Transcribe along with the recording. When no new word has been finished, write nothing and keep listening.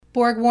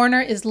Borg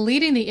Warner is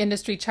leading the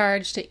industry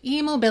charge to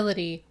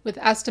e-mobility, with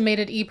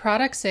estimated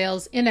e-product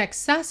sales in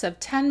excess of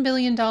 $10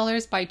 billion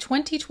by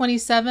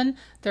 2027.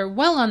 They're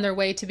well on their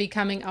way to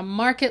becoming a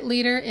market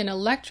leader in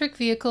electric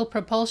vehicle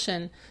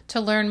propulsion.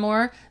 To learn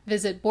more,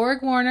 visit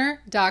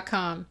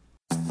borgwarner.com.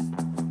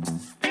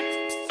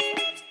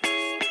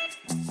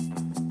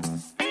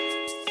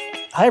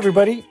 Hi,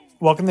 everybody.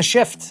 Welcome to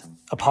Shift,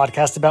 a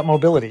podcast about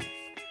mobility.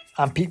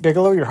 I'm Pete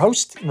Bigelow, your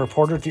host and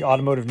reporter at the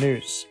Automotive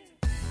News.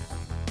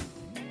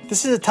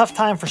 This is a tough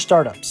time for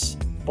startups,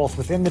 both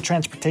within the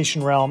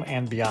transportation realm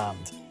and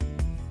beyond.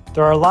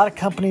 There are a lot of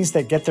companies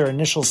that get their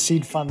initial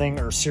seed funding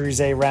or Series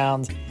A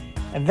round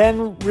and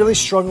then really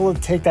struggle to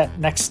take that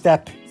next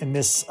step in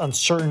this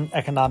uncertain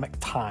economic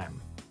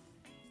time.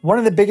 One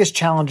of the biggest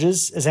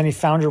challenges, as any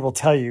founder will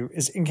tell you,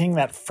 is inking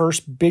that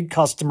first big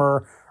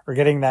customer or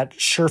getting that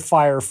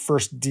surefire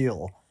first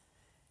deal.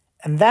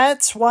 And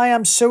that's why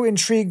I'm so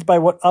intrigued by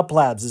what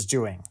UP.Labs is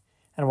doing,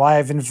 and why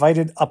I've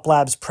invited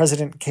UP.Labs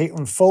President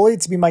Katelyn Foley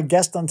to be my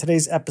guest on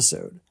today's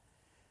episode.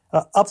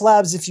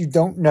 UP.Labs, if you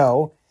don't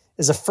know,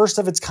 is a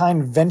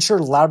first-of-its-kind venture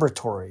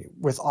laboratory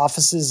with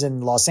offices in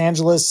Los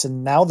Angeles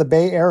and now the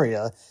Bay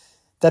Area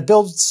that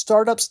builds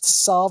startups to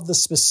solve the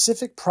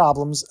specific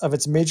problems of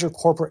its major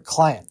corporate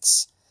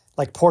clients,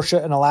 like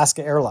Porsche and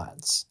Alaska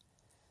Airlines.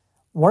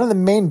 One of the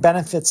main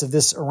benefits of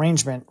this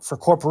arrangement for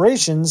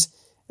corporations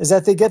is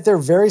that they get their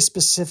very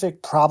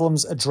specific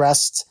problems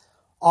addressed,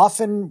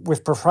 often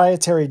with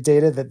proprietary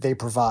data that they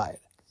provide.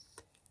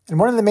 And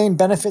one of the main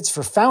benefits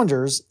for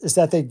founders is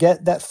that they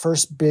get that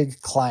first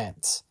big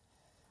client.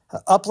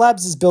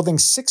 UP.Labs is building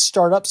 6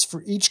 startups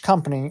for each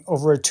company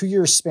over a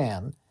 2-year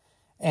span.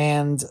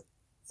 And,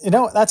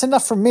 that's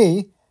enough from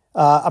me.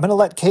 I'm going to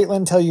let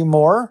Katelyn tell you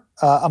more.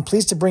 I'm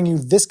pleased to bring you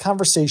this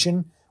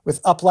conversation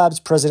with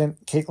UP.Labs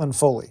President Katelyn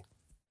Foley.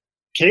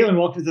 Katelyn,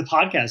 welcome to the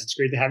podcast. It's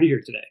great to have you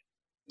here today.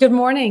 Good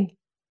morning.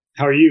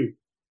 How are you?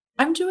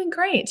 I'm doing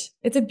great.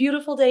 It's a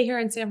beautiful day here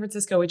in San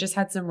Francisco. We just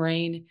had some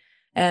rain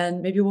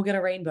and maybe we'll get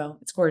a rainbow.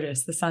 It's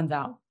gorgeous. The sun's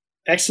out.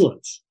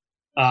 Excellent.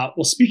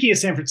 Well, speaking of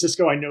San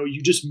Francisco, I know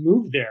you just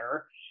moved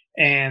there.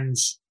 And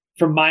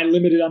from my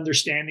limited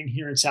understanding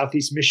here in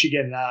Southeast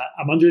Michigan,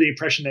 I'm under the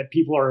impression that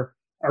people are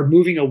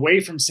moving away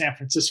from San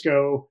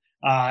Francisco,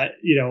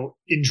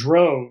 in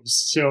droves.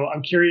 So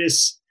I'm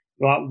curious,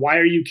 why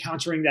are you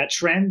countering that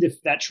trend,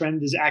 if that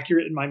trend is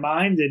accurate in my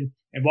mind, and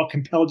what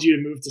compelled you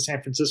to move to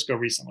San Francisco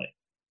recently?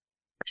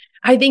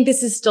 I think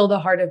this is still the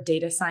heart of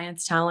data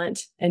science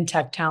talent and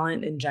tech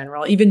talent in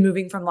general. Even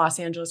moving from Los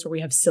Angeles, where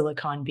we have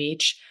Silicon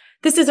Beach,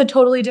 this is a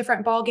totally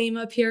different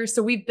ballgame up here.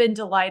 So we've been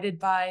delighted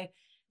by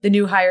the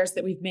new hires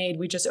that we've made.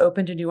 We just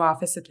opened a new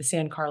office at the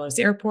San Carlos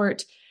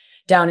Airport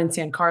down in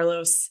San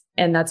Carlos.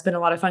 And that's been a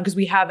lot of fun because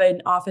we have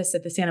an office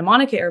at the Santa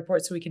Monica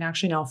Airport. So we can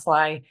actually now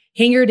fly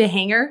hangar to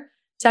hangar,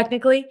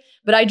 technically.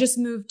 But I just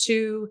moved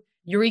to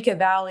Eureka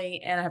Valley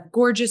and I have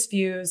gorgeous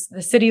views.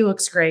 The city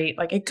looks great.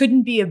 Like, it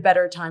couldn't be a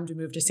better time to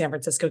move to San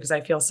Francisco because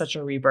I feel such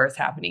a rebirth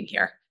happening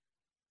here.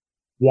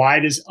 Why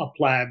does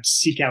UP.Labs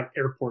seek out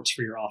airports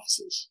for your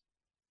offices?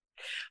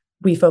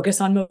 We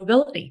focus on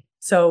mobility.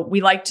 So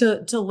we like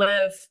to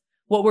live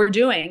what we're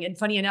doing. And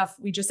funny enough,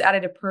 we just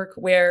added a perk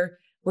where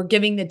we're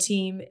giving the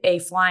team a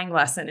flying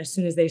lesson as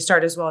soon as they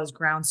start, as well as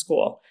ground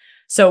school.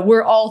 So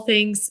we're all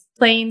things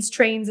planes,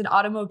 trains, and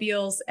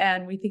automobiles,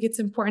 and we think it's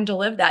important to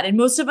live that. And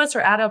most of us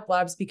are at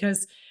UP.Labs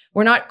because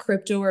we're not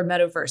crypto or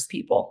metaverse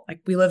people. Like,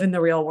 we live in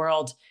the real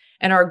world,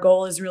 and our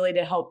goal is really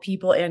to help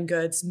people and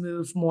goods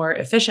move more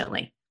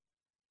efficiently.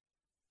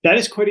 That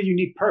is quite a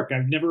unique perk.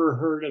 I've never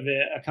heard of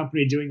a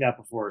company doing that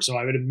before. So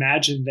I would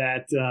imagine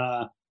that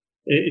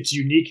it's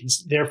unique and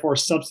therefore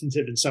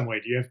substantive in some way.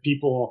 Do you have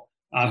people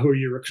who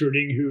you're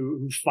recruiting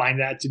who find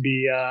that to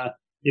be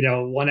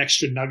one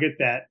extra nugget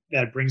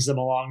that brings them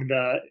along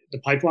the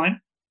pipeline?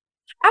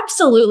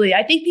 Absolutely.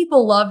 I think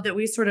people love that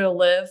we sort of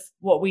live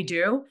what we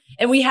do.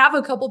 And we have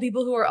a couple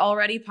people who are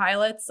already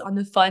pilots on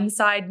the fun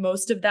side.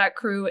 Most of that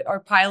crew are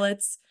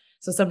pilots.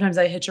 So sometimes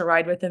I hitch a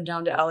ride with them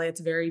down to LA.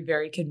 It's very,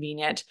 very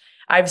convenient.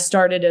 I've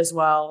started as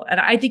well. And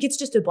I think it's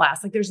just a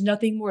blast. Like, there's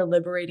nothing more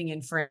liberating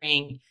and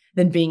freeing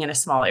than being in a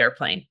small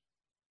airplane.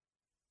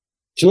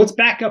 So let's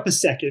back up a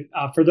second.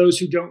 For those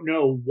who don't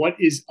know, what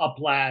is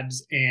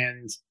UP.Labs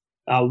and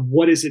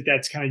what is it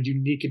that's kind of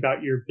unique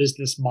about your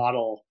business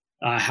model?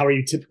 How are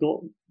you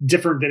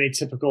different than a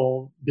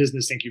typical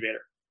business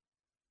incubator?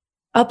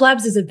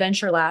 UP.Labs is a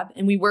venture lab,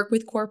 and we work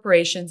with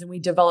corporations and we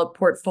develop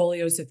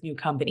portfolios of new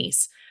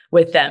companies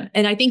with them.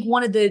 And I think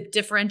one of the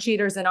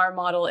differentiators in our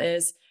model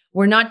is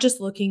we're not just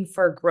looking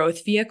for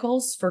growth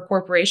vehicles for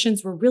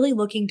corporations. We're really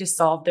looking to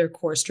solve their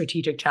core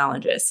strategic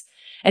challenges.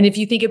 And if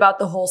you think about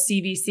the whole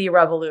CVC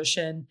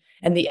revolution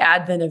and the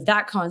advent of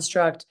that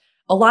construct,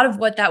 a lot of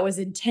what that was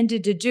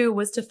intended to do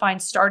was to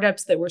find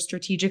startups that were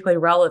strategically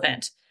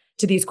relevant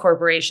to these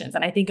corporations.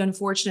 And I think,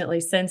 unfortunately,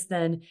 since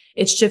then,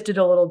 it's shifted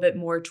a little bit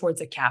more towards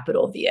a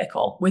capital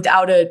vehicle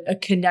without a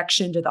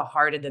connection to the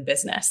heart of the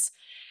business.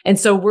 And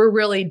so we're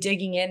really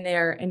digging in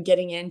there and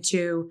getting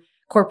into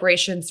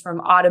corporations from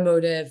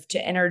automotive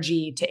to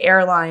energy to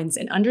airlines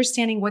and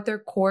understanding what their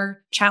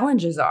core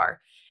challenges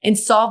are and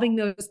solving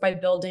those by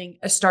building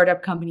a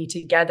startup company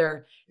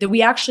together that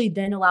we actually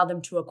then allow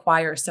them to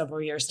acquire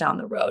several years down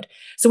the road.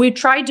 So we've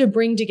tried to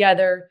bring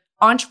together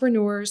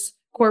entrepreneurs,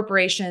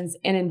 corporations,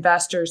 and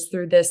investors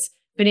through this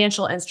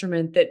financial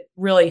instrument that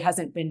really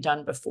hasn't been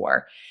done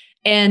before.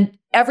 And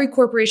every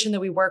corporation that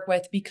we work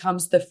with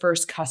becomes the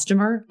first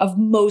customer of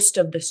most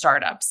of the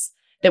startups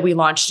that we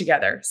launch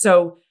together.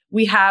 So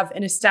we have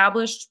an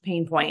established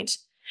pain point.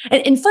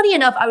 And funny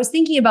enough, I was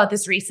thinking about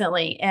this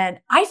recently, and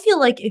I feel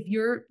like if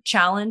your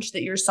challenge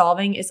that you're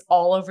solving is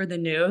all over the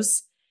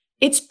news,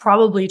 it's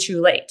probably too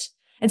late.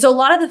 And so a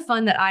lot of the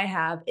fun that I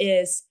have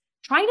is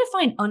trying to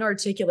find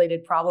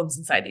unarticulated problems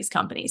inside these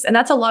companies. And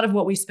that's a lot of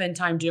what we spend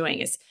time doing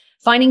is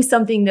finding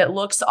something that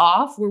looks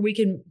off where we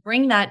can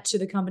bring that to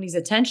the company's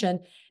attention.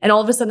 And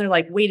all of a sudden they're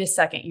like, wait a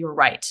second, you're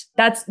right.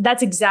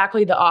 That's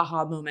exactly the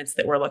aha moments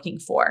that we're looking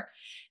for.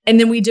 And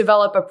then we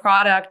develop a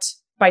product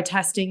by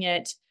testing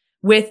it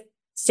with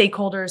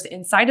stakeholders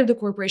inside of the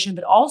corporation,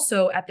 but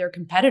also at their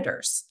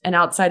competitors and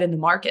outside in the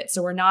market.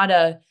 So we're not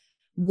a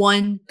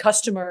one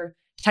customer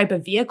type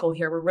of vehicle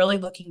here. We're really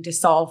looking to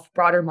solve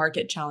broader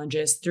market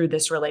challenges through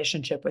this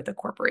relationship with a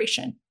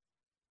corporation.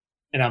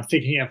 And I'm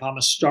thinking if I'm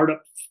a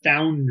startup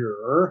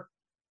founder,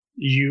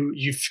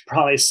 you've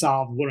probably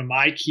solved one of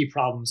my key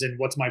problems in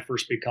what's my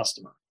first big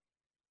customer.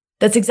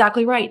 That's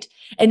exactly right.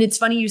 And it's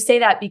funny you say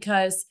that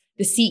because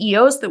the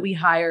CEOs that we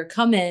hire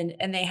come in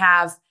and they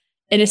have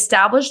an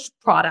established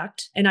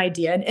product, an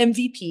idea, an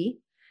MVP.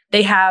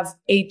 They have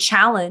a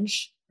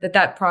challenge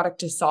that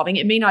product is solving.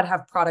 It may not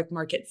have product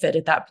market fit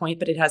at that point,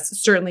 but it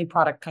has certainly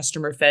product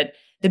customer fit,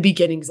 the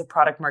beginnings of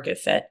product market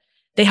fit.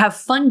 They have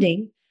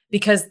funding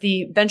because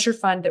the venture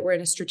fund that we're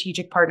in a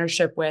strategic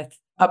partnership with,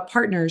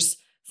 Partners,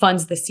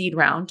 funds the seed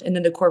round. And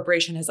then the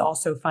corporation has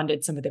also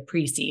funded some of the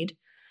pre-seed.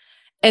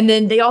 And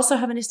then they also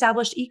have an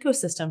established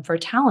ecosystem for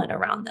talent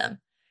around them.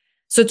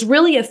 So it's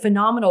really a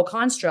phenomenal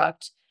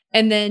construct.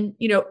 And then,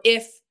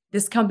 if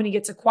this company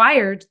gets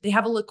acquired, they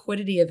have a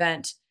liquidity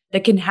event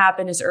that can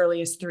happen as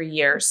early as 3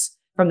 years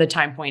from the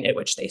time point at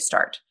which they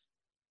start.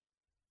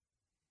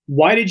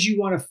 Why did you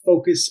want to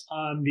focus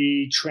on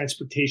the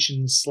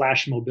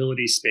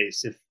transportation/mobility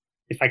space,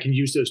 if I can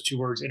use those two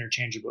words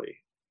interchangeably?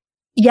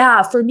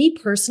 Yeah, for me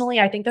personally,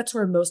 I think that's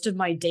where most of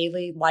my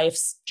daily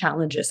life's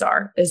challenges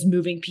are, is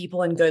moving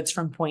people and goods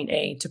from point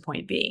A to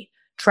point B.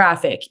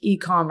 Traffic,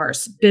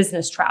 e-commerce,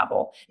 business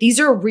travel. These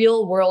are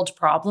real world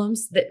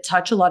problems that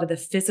touch a lot of the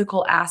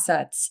physical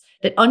assets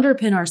that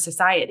underpin our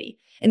society.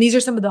 And these are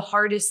some of the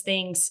hardest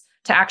things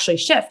to actually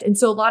shift. And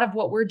so a lot of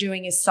what we're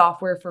doing is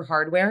software for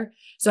hardware.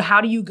 So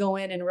how do you go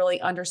in and really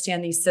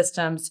understand these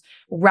systems,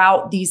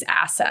 route these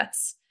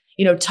assets,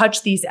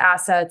 touch these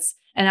assets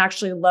and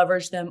actually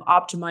leverage them,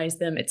 optimize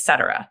them, et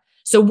cetera.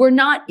 So we're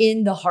not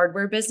in the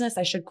hardware business.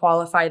 I should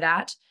qualify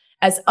that.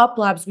 As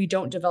UP.Labs, we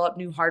don't develop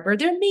new hardware.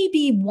 There may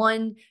be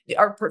one,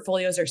 our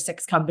portfolios are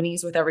 6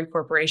 companies with every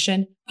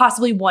corporation,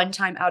 possibly one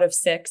time out of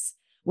 6.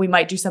 We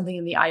might do something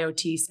in the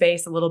IoT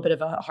space, a little bit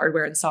of a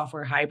hardware and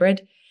software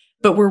hybrid,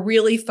 but we're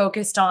really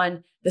focused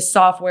on the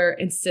software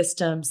and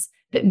systems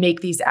that make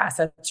these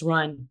assets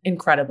run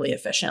incredibly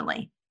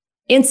efficiently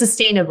and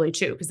sustainably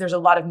too, because there's a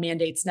lot of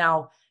mandates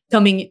now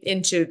coming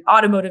into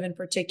automotive in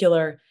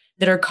particular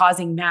that are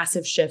causing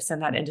massive shifts in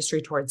that industry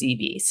towards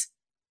EVs.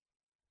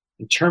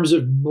 In terms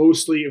of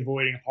mostly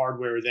avoiding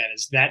hardware, then,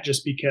 is that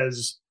just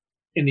because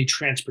in the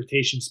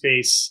transportation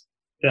space,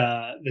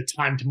 the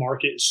time to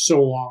market is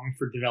so long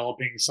for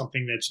developing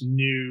something that's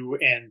new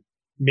and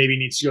maybe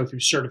needs to go through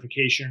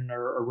certification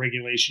or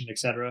regulation, et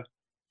cetera?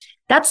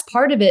 That's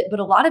part of it. But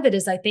a lot of it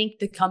is, I think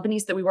the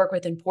companies that we work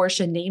with in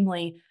Porsche,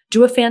 namely,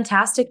 do a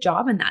fantastic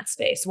job in that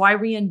space. Why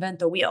reinvent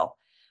the wheel,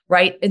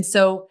 right? And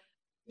so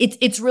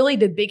it's really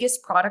the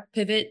biggest product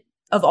pivot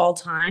of all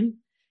time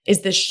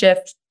is the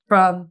shift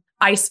from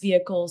ICE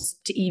vehicles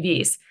to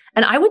EVs.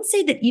 And I would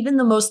say that even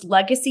the most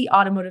legacy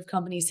automotive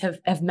companies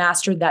have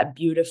mastered that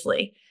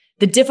beautifully.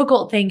 The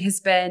difficult thing has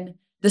been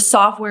the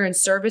software and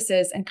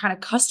services and kind of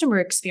customer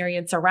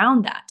experience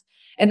around that.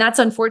 And that's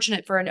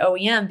unfortunate for an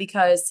OEM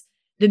because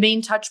the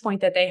main touch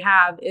point that they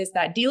have is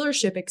that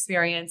dealership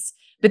experience,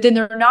 but then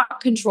they're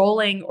not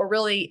controlling or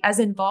really as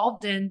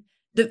involved in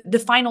the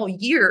final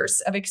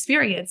years of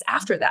experience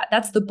after that.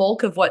 That's the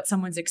bulk of what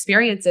someone's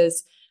experience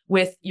is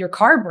with your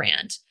car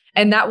brand.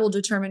 And that will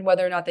determine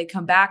whether or not they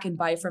come back and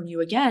buy from you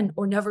again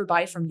or never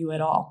buy from you at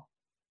all.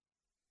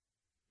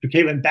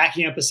 Okay, Katelyn,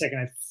 backing up a second,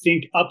 I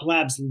think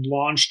UP.Labs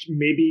launched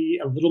maybe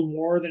a little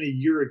more than a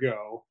year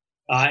ago,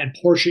 and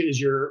Porsche was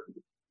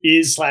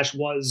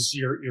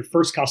your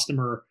first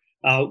customer.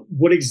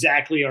 What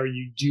exactly are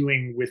you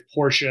doing with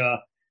Porsche?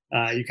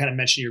 You kind of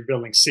mentioned you're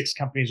building 6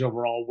 companies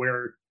overall.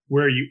 Where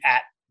are you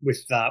at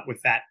with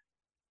that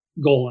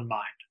goal in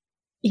mind?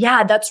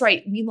 Yeah, that's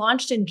right. We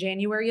launched in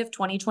January of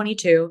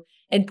 2022,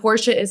 and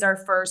Porsche is our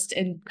first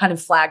and kind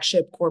of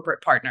flagship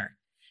corporate partner.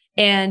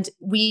 And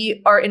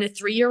we are in a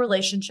 3-year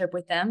relationship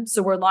with them.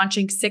 So we're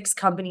launching 6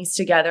 companies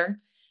together.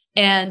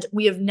 And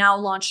we have now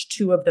launched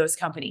 2 of those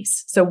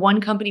companies. So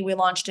one company we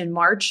launched in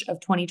March of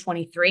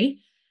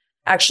 2023.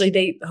 Actually,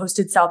 they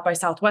hosted South by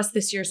Southwest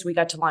this year, so we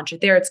got to launch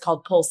it there. It's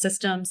called Pull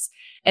Systems.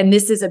 And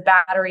this is a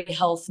battery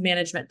health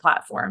management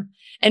platform.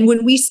 And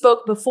when we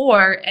spoke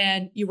before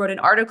and you wrote an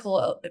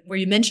article where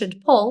you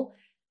mentioned Pull,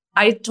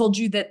 I told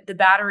you that the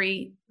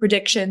battery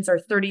predictions are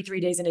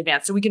 33 days in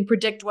advance. So we can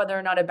predict whether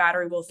or not a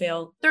battery will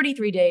fail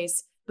 33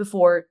 days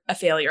before a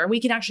failure. And we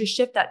can actually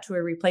shift that to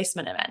a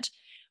replacement event.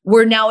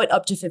 We're now at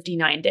up to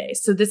 59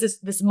 days. So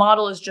this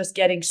model is just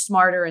getting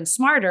smarter and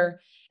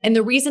smarter. And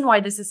the reason why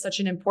this is such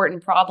an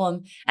important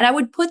problem, and I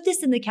would put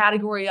this in the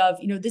category of,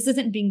 this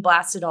isn't being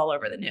blasted all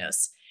over the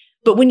news.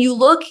 But when you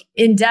look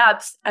in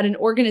depth at an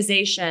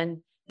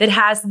organization that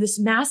has this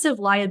massive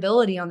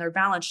liability on their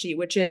balance sheet,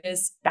 which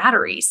is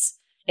batteries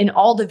in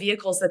all the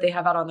vehicles that they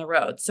have out on the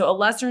road. So a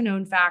lesser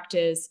known fact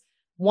is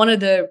one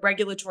of the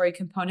regulatory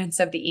components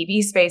of the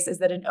EV space is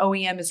that an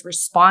OEM is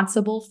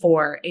responsible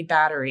for a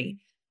battery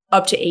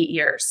up to 8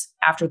 years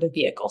after the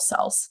vehicle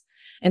sells.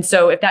 And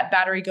so if that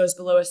battery goes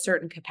below a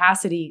certain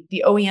capacity,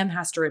 the OEM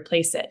has to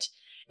replace it.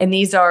 And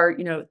these are,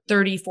 $30,000,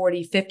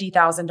 $40,000,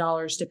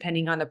 $50,000,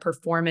 depending on the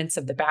performance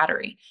of the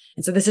battery.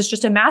 And so this is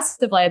just a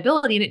massive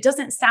liability. And it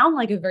doesn't sound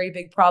like a very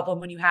big problem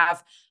when you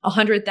have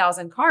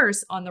 100,000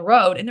 cars on the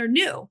road and they're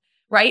new,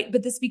 right?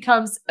 But this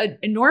becomes an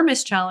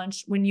enormous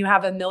challenge when you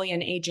have 1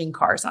 million aging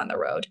cars on the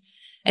road.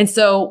 And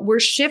so we're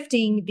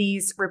shifting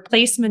these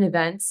replacement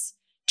events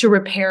to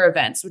repair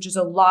events, which is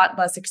a lot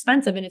less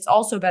expensive. And it's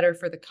also better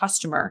for the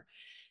customer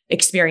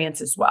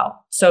experience as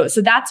well. So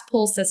that's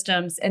Pull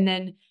Systems. And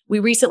then we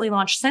recently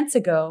launched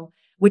Sensigo,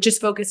 which is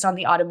focused on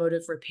the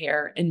automotive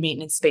repair and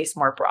maintenance space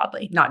more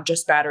broadly, not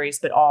just batteries,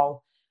 but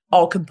all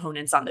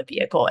components on the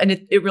vehicle. And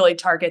it really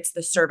targets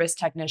the service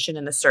technician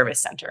and the service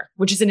center,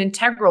 which is an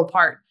integral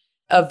part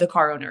of the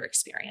car owner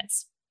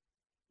experience.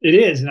 It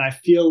is. And I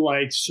feel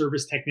like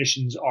service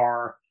technicians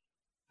are,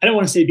 I don't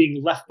want to say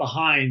being left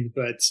behind,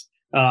 but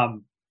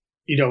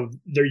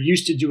they're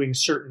used to doing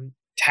certain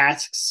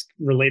tasks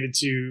related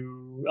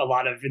to a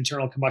lot of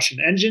internal combustion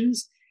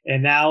engines.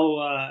 And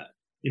now,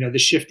 the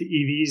shift to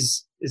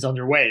EVs is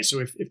underway. So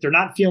if they're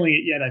not feeling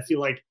it yet, I feel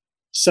like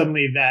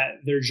suddenly that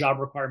their job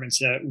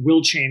requirements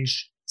will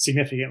change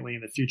significantly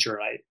in the future,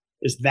 right?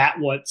 Is that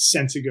what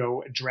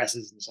Sensigo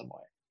addresses in some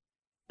way?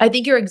 I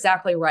think you're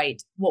exactly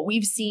right. What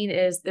we've seen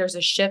is there's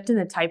a shift in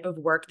the type of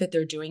work that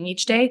they're doing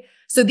each day.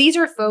 So these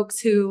are folks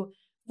who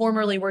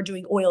formerly were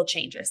doing oil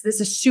changes.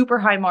 This is super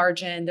high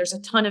margin. There's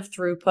a ton of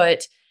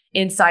throughput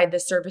inside the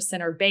service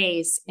center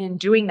bays in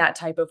doing that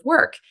type of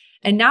work.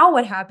 And now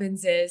what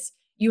happens is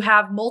you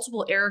have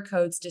multiple error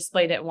codes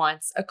displayed at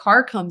once. A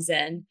car comes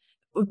in.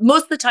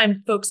 Most of the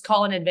time, folks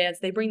call in advance.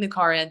 They bring the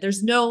car in.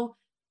 There's no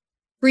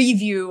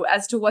preview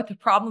as to what the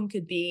problem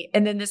could be.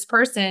 And then this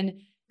person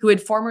who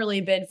had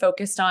formerly been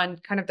focused on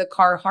kind of the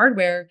car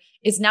hardware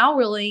is now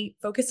really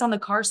focused on the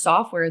car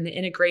software and the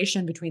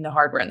integration between the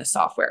hardware and the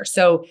software.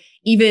 So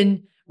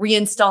even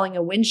reinstalling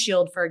a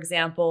windshield, for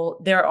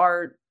example, there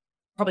are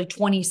probably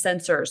 20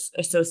 sensors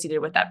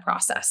associated with that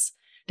process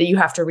that you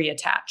have to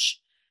reattach.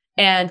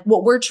 And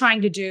what we're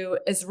trying to do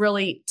is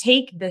really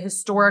take the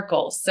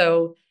historical,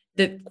 so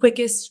the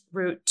quickest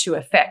route to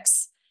a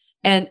fix,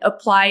 and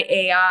apply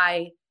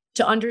AI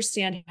to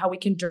understand how we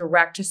can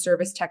direct a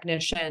service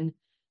technician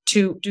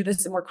to do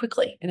this more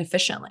quickly and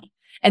efficiently.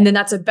 And then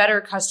that's a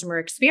better customer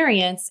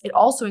experience. It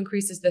also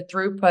increases the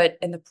throughput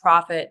and the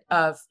profit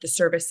of the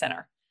service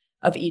center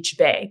of each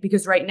bay.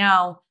 Because right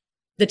now,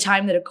 the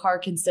time that a car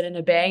can sit in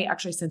a bay,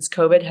 actually since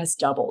COVID, has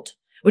doubled,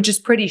 which is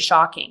pretty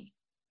shocking.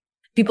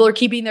 People are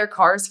keeping their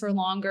cars for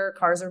longer.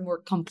 Cars are more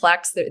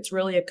complex. It's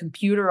really a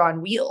computer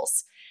on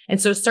wheels.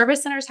 And so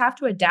service centers have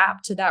to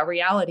adapt to that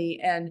reality.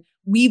 And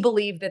we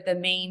believe that the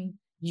main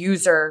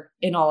user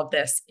in all of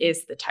this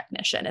is the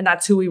technician. And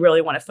that's who we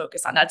really want to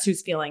focus on. That's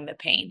who's feeling the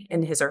pain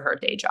in his or her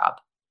day job.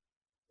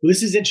 Well,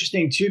 this is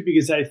interesting too,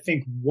 because I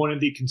think one of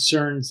the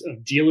concerns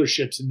of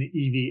dealerships in the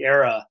EV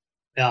era,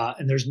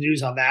 and there's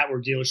news on that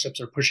where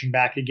dealerships are pushing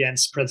back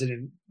against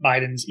President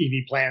Biden's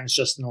EV plans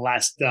just in the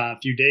last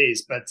few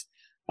days. But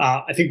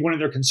I think one of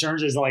their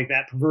concerns is like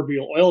that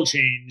proverbial oil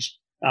change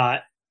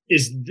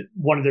is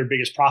one of their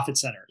biggest profit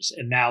centers.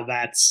 And now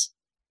that's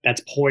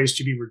poised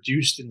to be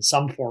reduced in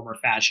some form or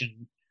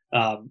fashion.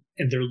 And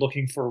they're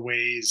looking for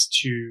ways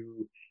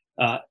to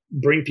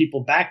bring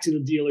people back to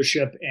the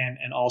dealership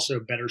and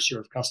also better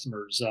serve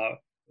customers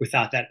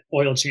without that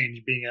oil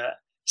change being a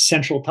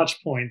central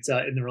touch point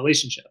in the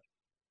relationship.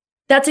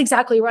 That's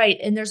exactly right.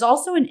 And there's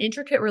also an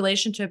intricate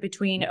relationship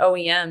between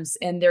OEMs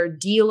and their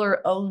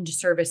dealer-owned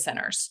service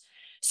centers.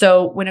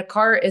 So when a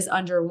car is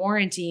under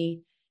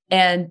warranty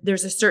and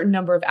there's a certain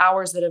number of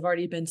hours that have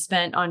already been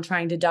spent on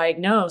trying to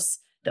diagnose,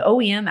 the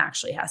OEM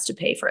actually has to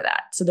pay for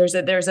that. So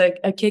there's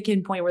a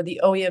kick-in point where the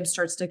OEM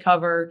starts to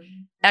cover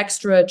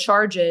extra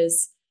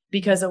charges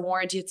because a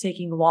warranty is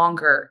taking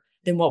longer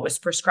than what was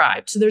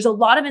prescribed. So there's a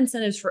lot of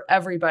incentives for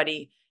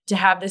everybody to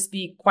have this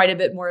be quite a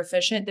bit more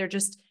efficient. There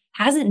just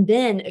hasn't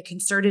been a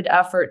concerted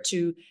effort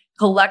to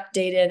collect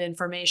data and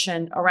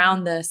information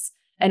around this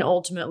and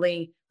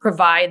ultimately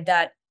provide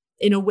that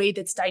in a way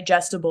that's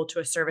digestible to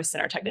a service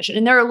center technician.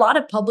 And there are a lot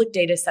of public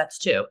data sets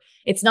too.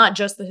 It's not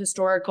just the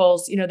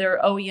historicals. There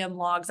are OEM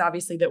logs,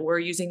 obviously, that we're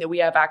using that we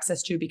have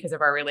access to because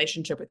of our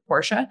relationship with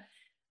Porsche.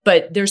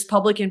 But there's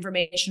public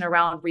information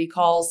around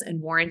recalls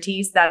and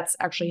warranties that's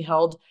actually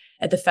held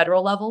at the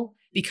federal level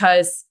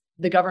because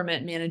the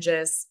government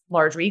manages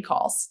large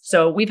recalls.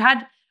 So we've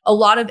had a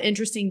lot of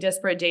interesting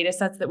disparate data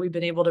sets that we've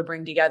been able to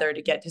bring together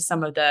to get to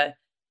some of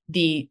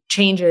the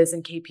changes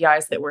and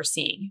KPIs that we're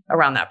seeing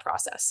around that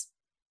process.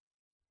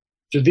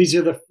 So these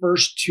are the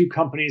first two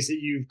companies that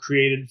you've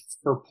created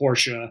for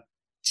Porsche.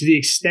 To the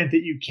extent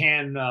that you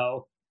can,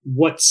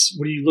 what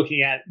are you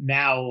looking at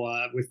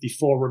now with the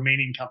 4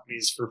 remaining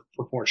companies for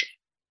Porsche?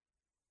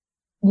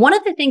 One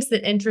of the things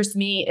that interests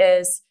me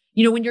is,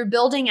 when you're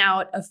building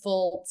out a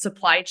full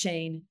supply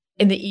chain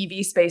in the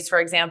EV space, for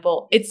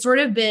example, it's sort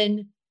of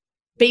been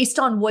based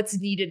on what's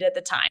needed at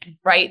the time,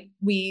 right?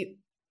 We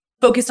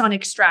focused on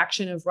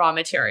extraction of raw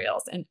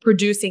materials and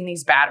producing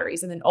these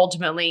batteries and then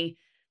ultimately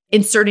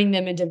inserting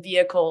them into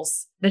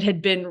vehicles that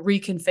had been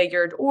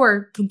reconfigured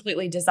or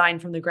completely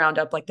designed from the ground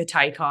up, like the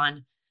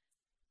Taycan,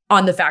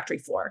 on the factory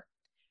floor.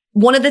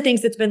 One of the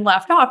things that's been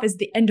left off is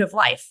the end of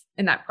life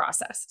in that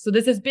process. So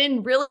this has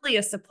been really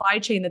a supply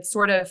chain that's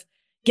sort of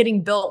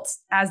getting built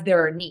as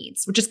there are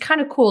needs, which is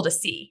kind of cool to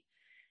see.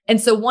 And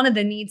so one of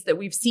the needs that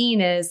we've seen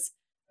is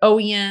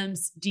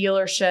OEMs,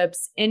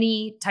 dealerships,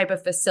 any type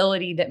of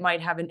facility that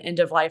might have an end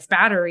of life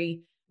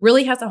battery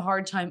really has a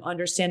hard time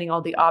understanding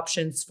all the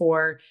options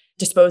for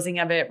disposing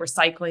of it,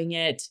 recycling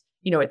it,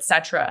 et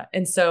cetera.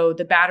 And so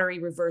the battery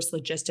reverse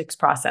logistics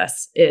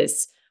process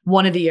is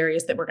one of the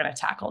areas that we're going to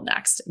tackle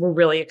next. We're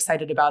really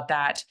excited about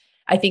that.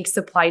 I think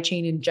supply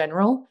chain in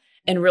general,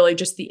 and really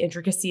just the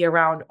intricacy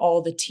around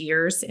all the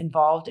tiers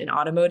involved in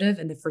automotive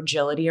and the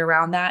fragility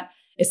around that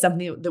is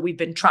something that we've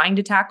been trying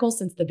to tackle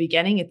since the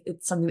beginning.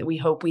 It's something that we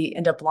hope we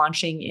end up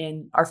launching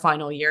in our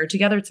final year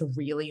together. It's a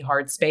really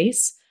hard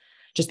space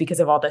just because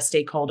of all the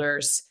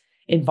stakeholders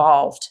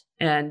involved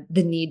and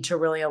the need to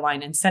really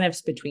align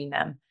incentives between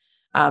them.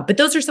 But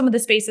those are some of the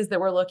spaces that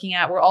we're looking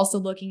at. We're also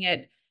looking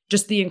at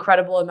just the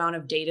incredible amount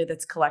of data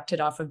that's collected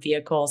off of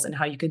vehicles and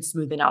how you can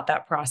smoothen out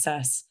that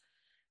process.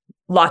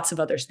 Lots of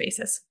other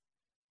spaces.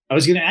 I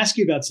was going to ask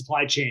you about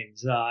supply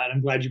chains, and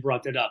I'm glad you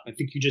brought that up. I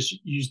think you just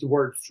used the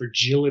word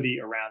fragility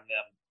around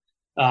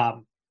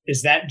them.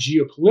 Is that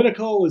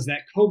geopolitical? Is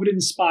that COVID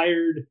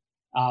inspired?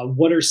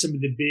 What are some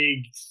of the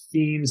big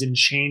themes and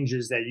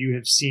changes that you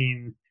have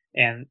seen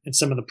and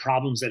some of the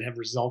problems that have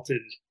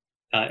resulted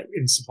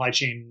in supply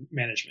chain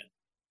management?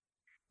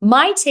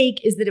 My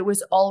take is that it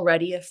was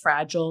already a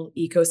fragile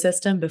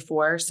ecosystem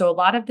before. So a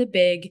lot of the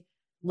big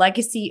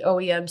legacy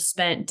OEMs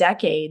spent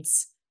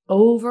decades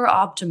over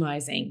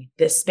optimizing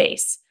this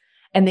space.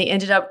 And they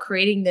ended up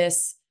creating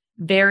this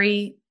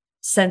very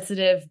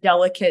sensitive,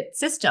 delicate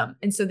system.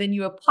 And so then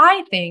you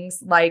apply things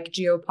like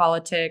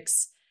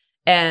geopolitics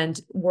and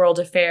world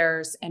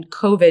affairs and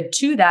COVID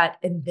to that,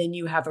 and then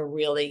you have a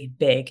really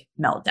big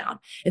meltdown.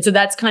 And so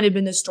that's kind of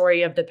been the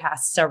story of the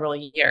past several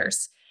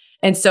years.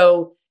 And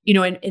so,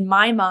 in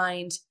my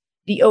mind,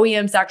 the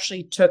OEMs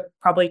actually took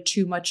probably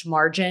too much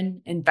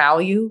margin and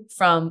value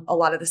from a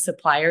lot of the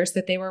suppliers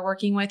that they were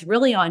working with,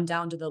 really on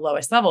down to the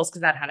lowest levels,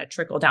 because that had a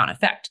trickle down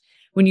effect.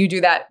 When you do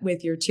that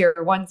with your tier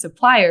 1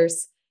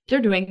 suppliers, they're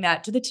doing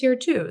that to the tier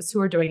 2s who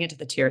are doing it to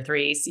the tier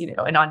 3s,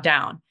 and on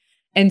down.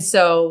 And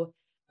so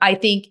I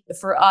think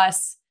for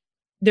us,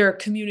 there are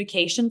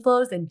communication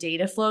flows and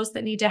data flows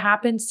that need to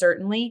happen,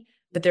 certainly,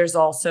 but there's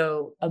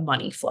also a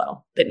money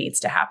flow that needs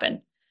to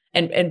happen.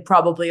 And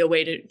probably a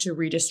way to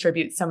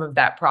redistribute some of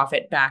that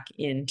profit back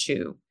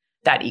into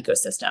that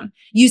ecosystem.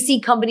 You see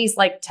companies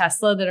like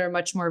Tesla that are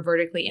much more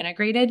vertically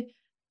integrated.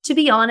 To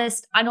be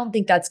honest, I don't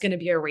think that's going to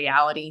be a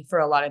reality for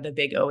a lot of the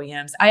big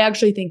OEMs. I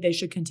actually think they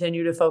should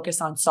continue to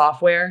focus on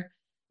software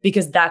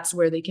because that's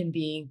where they can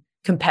be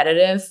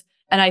competitive.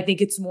 And I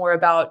think it's more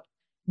about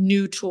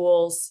new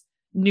tools,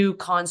 new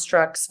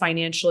constructs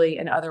financially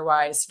and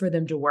otherwise for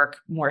them to work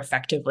more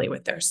effectively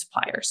with their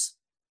suppliers.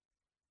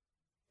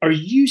 Are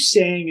you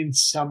saying in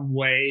some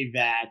way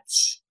that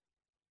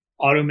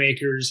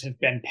automakers have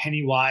been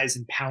penny wise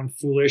and pound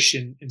foolish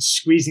in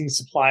squeezing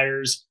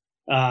suppliers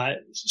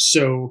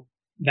so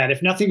that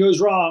if nothing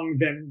goes wrong,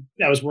 then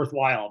that was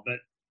worthwhile?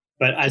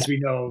 But as we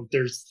know,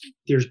 there's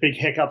big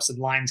hiccups and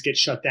lines get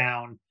shut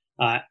down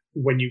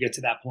when you get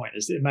to that point.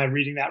 Am I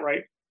reading that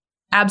right?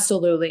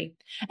 Absolutely.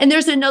 And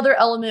there's another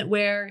element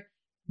where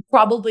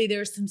probably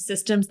there's some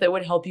systems that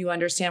would help you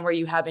understand where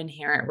you have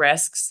inherent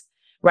risks,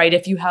 right?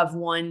 If you have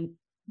one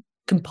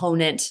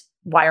component,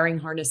 wiring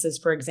harnesses,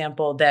 for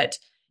example, that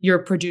you're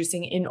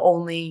producing in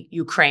only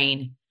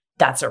Ukraine,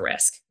 that's a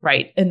risk,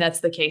 right? And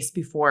that's the case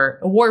before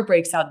a war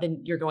breaks out,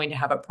 then you're going to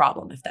have a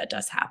problem if that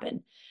does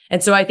happen.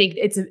 And so I think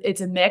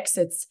it's a mix.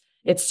 It's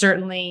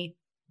certainly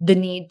the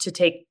need to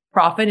take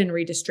profit and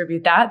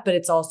redistribute that, but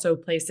it's also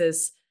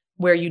places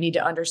where you need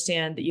to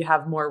understand that you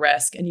have more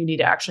risk and you need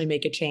to actually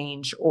make a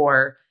change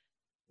or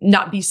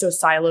not be so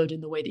siloed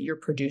in the way that you're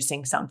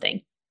producing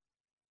something.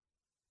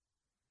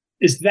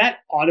 Is that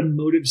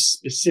automotive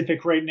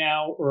specific right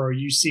now, or are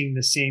you seeing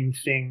the same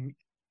thing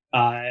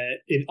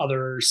in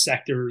other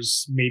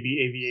sectors,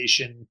 maybe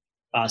aviation,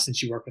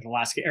 since you work with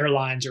Alaska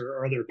Airlines,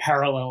 or are there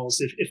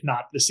parallels, if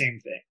not the same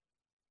thing?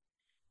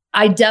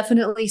 I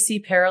definitely see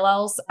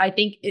parallels. I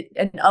think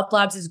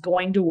UP.Labs is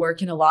going to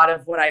work in a lot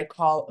of what I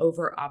call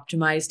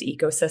over-optimized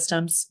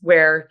ecosystems,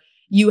 where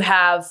you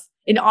have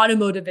in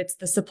automotive, it's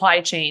the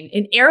supply chain.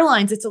 In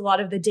airlines, it's a lot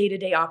of the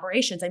day-to-day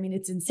operations. I mean,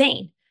 it's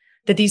insane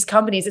that these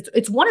companies,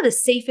 it's one of the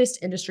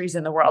safest industries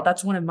in the world.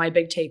 That's one of my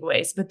big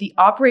takeaways. But the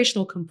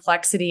operational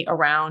complexity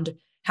around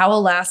how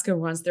Alaska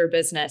runs their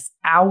business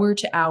hour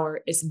to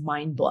hour is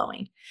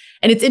mind-blowing.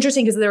 And it's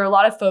interesting because there are a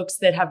lot of folks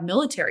that have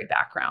military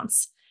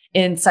backgrounds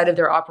inside of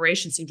their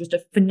operations team, just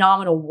a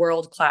phenomenal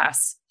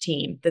world-class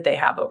team that they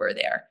have over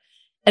there.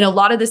 And a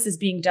lot of this is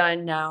being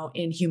done now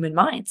in human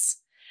minds.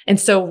 And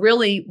so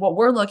really what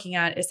we're looking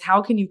at is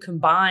how can you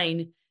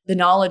combine the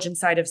knowledge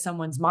inside of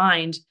someone's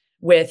mind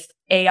with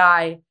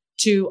AI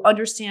to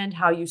understand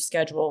how you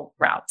schedule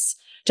routes,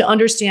 to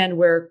understand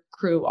where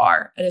crew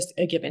are at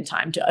a given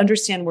time, to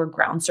understand where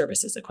ground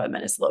services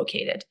equipment is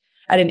located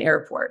at an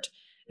airport,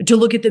 to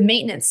look at the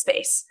maintenance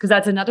space, because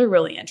that's another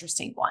really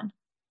interesting one.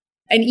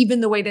 And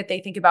even the way that they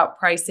think about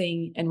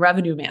pricing and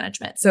revenue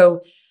management.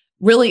 So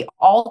really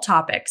all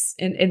topics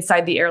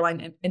inside the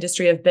airline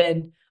industry have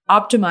been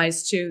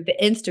optimized to the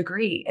nth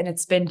degree, and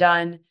it's been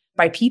done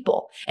by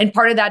people. And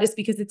part of that is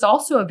because it's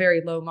also a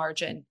very low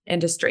margin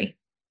industry.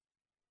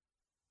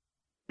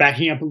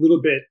 Backing up a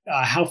little bit,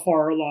 how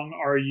far along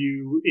are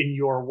you in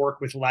your work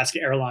with Alaska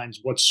Airlines?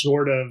 What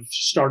sort of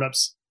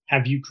startups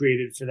have you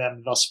created for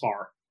them thus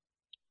far?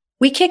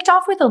 We kicked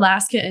off with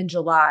Alaska in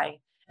July,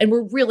 and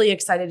we're really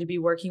excited to be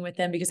working with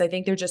them because I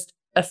think they're just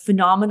a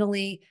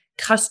phenomenally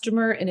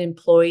customer and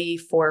employee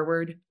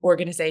forward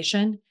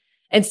organization.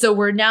 And so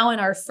we're now in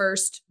our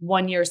first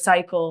 1-year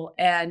cycle.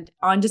 And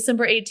on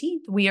December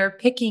 18th, we are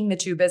picking the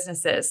 2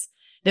 businesses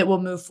that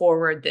will move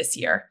forward this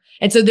year.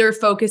 And so they're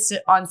focused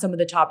on some of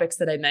the topics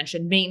that I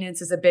mentioned.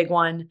 Maintenance is a big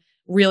one.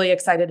 Really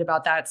excited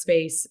about that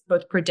space,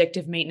 both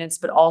predictive maintenance,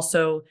 but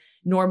also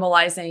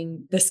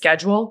normalizing the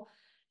schedule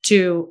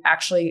to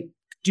actually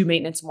do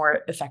maintenance more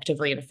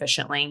effectively and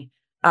efficiently.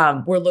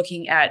 We're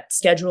looking at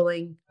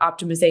scheduling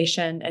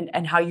optimization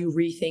and how you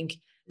rethink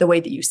the way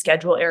that you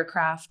schedule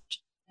aircraft.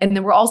 And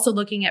then we're also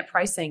looking at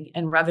pricing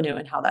and revenue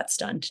and how that's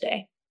done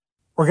today.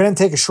 We're going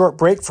to take a short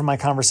break from my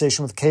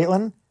conversation with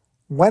Katelyn.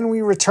 When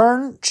we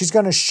return, she's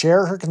going to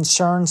share her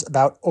concerns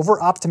about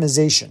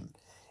over-optimization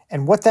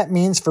and what that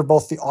means for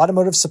both the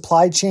automotive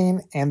supply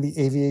chain and the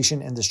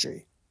aviation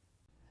industry.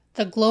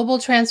 The global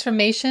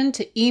transformation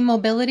to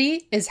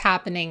e-mobility is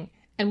happening.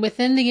 And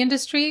within the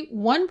industry,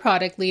 one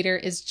product leader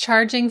is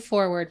charging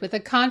forward with a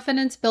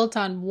confidence built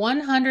on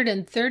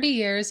 130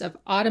 years of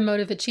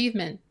automotive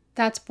achievement.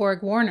 That's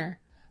BorgWarner.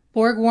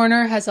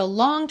 BorgWarner has a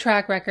long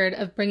track record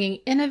of bringing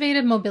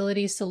innovative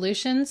mobility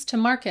solutions to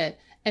market,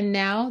 and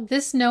now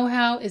this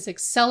know-how is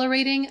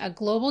accelerating a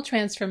global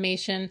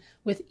transformation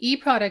with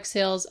e-product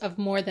sales of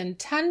more than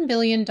 $10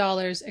 billion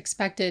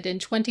expected in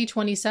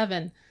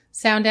 2027.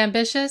 Sound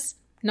ambitious?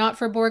 Not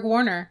for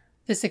BorgWarner.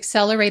 This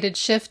accelerated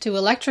shift to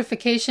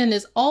electrification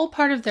is all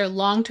part of their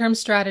long-term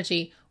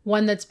strategy,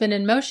 one that's been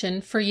in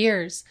motion for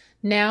years.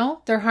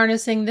 Now they're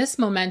harnessing this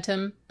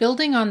momentum,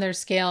 building on their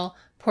scale,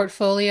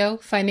 portfolio,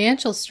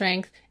 financial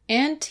strength,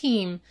 and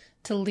team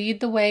to lead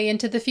the way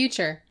into the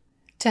future.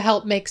 To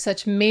help make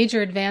such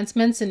major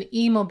advancements in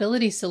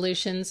e-mobility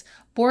solutions,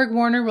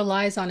 BorgWarner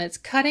relies on its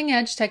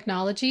cutting-edge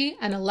technology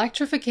and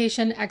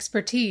electrification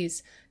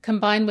expertise.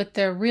 Combined with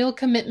their real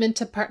commitment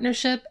to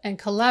partnership and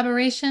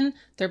collaboration,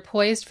 they're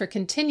poised for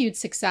continued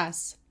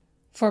success.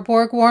 For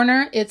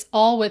BorgWarner, it's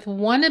all with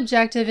one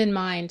objective in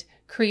mind: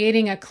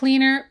 creating a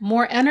cleaner,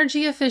 more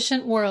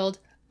energy-efficient world,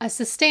 a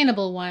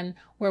sustainable one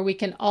where we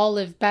can all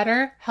live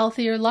better,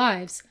 healthier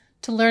lives.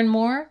 To learn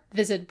more,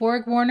 visit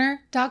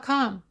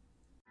BorgWarner.com.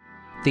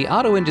 The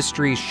auto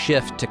industry's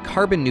shift to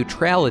carbon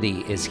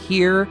neutrality is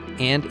here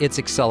and it's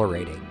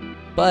accelerating.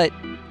 But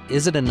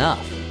is it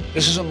enough?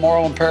 This is a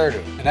moral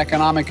imperative, an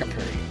economic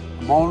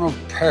imperative, a moment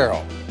of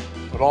peril,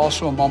 but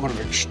also a moment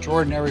of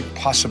extraordinary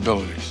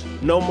possibilities.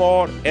 No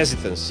more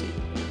hesitancy,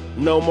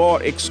 no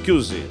more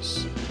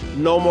excuses,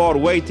 no more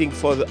waiting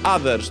for the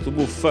others to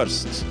move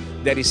first.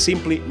 There is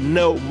simply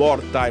no more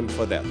time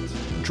for that.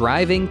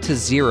 Driving to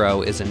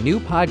Zero is a new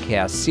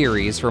podcast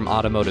series from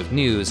Automotive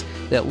News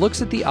that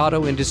looks at the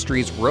auto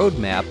industry's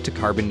roadmap to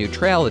carbon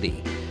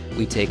neutrality.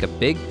 We take a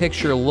big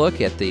picture look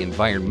at the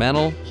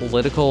environmental,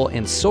 political,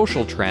 and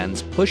social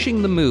trends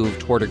pushing the move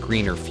toward a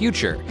greener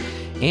future.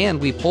 And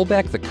we pull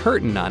back the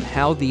curtain on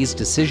how these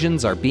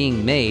decisions are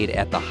being made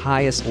at the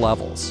highest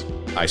levels.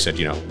 I said,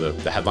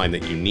 the headline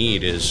that you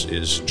need is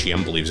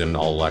GM believes in an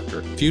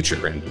all-electric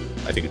future. And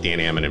I think Dan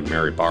Ammon and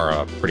Mary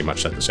Barra pretty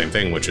much said the same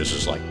thing, which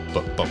is like,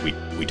 but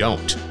we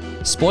don't.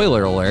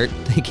 Spoiler alert,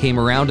 they came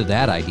around to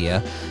that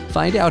idea.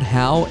 Find out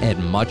how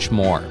and much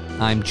more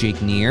I'm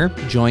Jake Neer.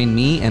 Join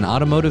me and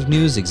Automotive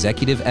News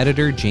Executive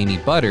Editor Jamie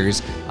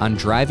Butters on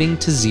Driving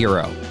to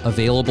Zero,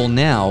 available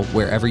now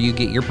wherever you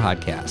get your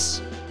podcasts.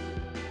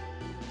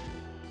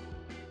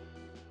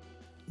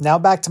 Now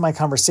back to my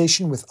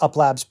conversation with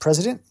UP.Labs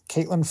president,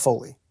 Katelyn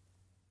Foley.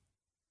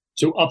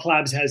 So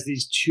UP.Labs has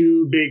these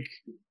two big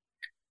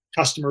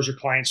customers or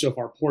clients so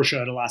far, Porsche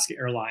and Alaska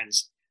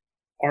Airlines.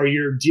 Are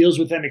your deals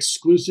with them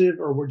exclusive,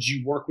 or would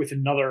you work with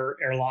another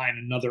airline,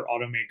 another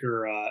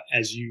automaker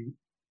as you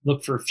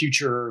look for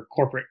future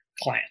corporate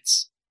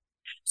clients?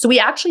 So we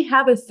actually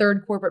have a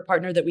third corporate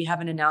partner that we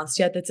haven't announced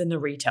yet that's in the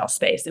retail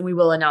space, and we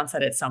will announce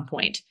that at some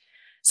point.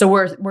 So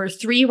we're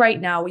 3 right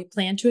now. We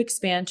plan to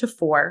expand to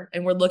 4,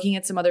 and we're looking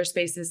at some other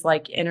spaces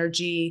like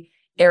energy,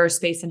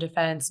 aerospace and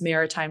defense,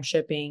 maritime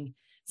shipping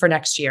for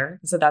next year.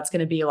 So that's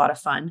going to be a lot of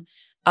fun.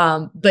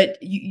 But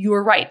you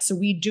are right. So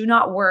we do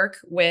not work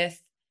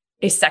with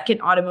a second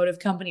automotive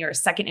company or a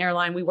second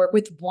airline. We work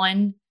with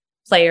one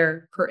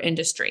player per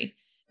industry.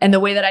 And the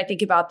way that I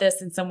think about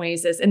this in some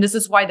ways is, and this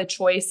is why the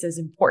choice is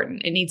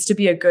important, it needs to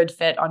be a good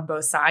fit on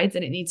both sides.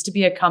 And it needs to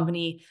be a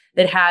company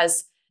that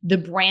has the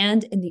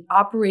brand and the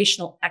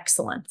operational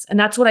excellence. And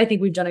that's what I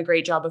think we've done a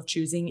great job of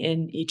choosing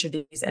in each of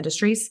these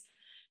industries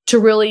to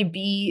really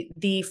be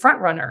the front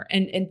runner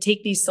and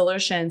take these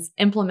solutions,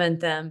 implement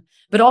them,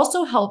 but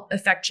also help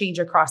affect change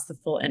across the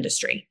full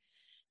industry.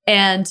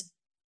 And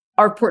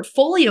our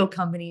portfolio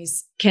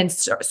companies can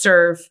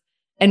serve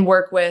and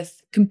work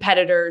with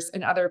competitors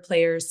and other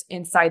players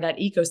inside that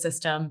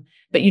ecosystem.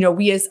 But,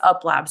 we as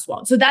UP.Labs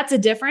won't. So that's a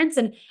difference.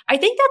 And I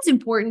think that's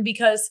important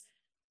because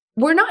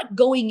we're not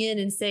going in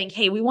and saying,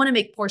 hey, we want to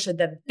make Porsche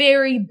the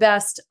very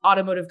best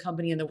automotive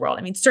company in the world.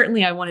 I mean,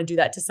 certainly I want to do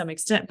that to some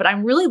extent, but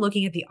I'm really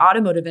looking at the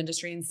automotive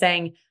industry and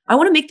saying, I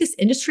want to make this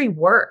industry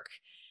work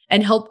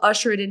and help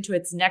usher it into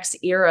its next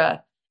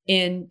era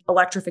in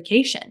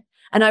electrification.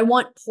 And I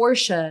want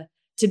Porsche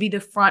to be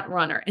the front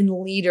runner and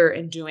leader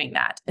in doing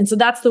that. And so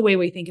that's the way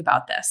we think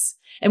about this.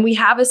 And we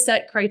have a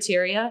set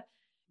criteria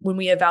when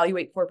we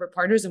evaluate corporate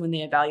partners and when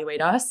they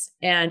evaluate us.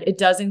 And it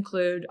does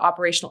include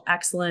operational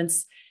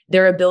excellence,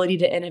 their ability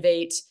to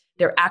innovate,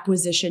 their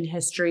acquisition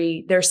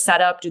history, their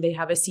setup. Do they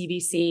have a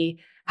CVC?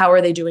 How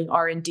are they doing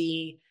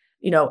R&D?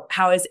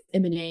 How has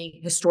M&A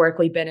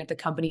historically been at the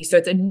company? So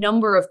it's a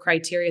number of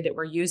criteria that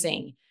we're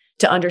using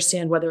to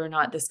understand whether or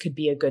not this could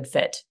be a good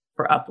fit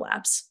for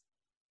UP.Labs.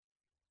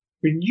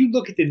 When you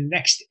look at the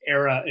next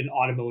era in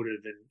automotive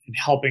and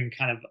helping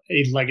kind of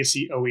a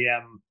legacy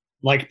OEM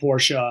like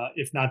Porsche,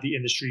 if not the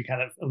industry,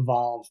 kind of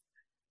evolve,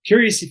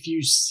 curious if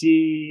you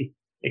see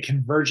a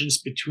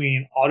convergence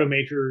between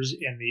automakers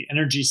and the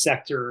energy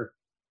sector,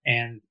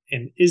 and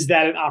is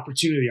that an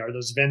opportunity? Are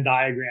those Venn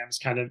diagrams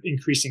kind of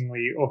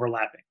increasingly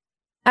overlapping?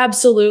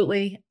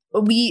 Absolutely.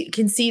 We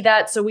can see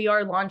that. So we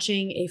are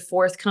launching a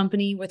 4th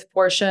company with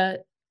Porsche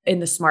in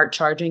the smart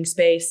charging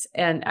space.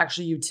 And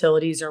actually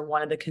utilities are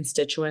one of the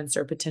constituents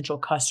or potential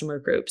customer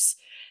groups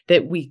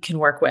that we can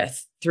work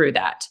with through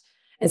that.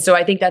 And so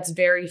I think that's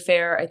very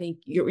fair. I think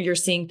you're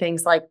seeing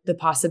things like the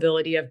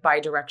possibility of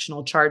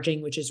bidirectional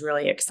charging, which is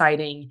really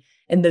exciting,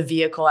 and the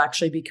vehicle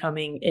actually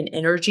becoming an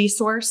energy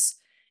source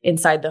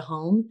inside the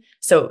home.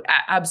 So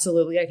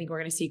absolutely, I think we're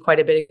going to see quite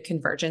a bit of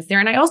convergence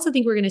there. And I also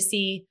think we're going to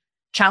see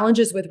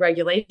challenges with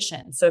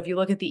regulation. So if you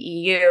look at the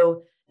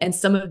EU and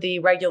some of the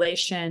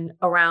regulation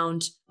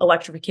around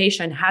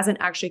electrification hasn't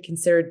actually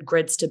considered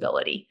grid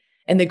stability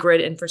and the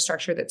grid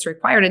infrastructure that's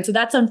required. And so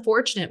that's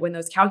unfortunate when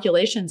those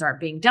calculations aren't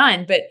being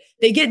done, but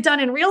they get done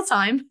in real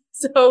time.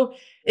 So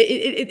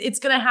it's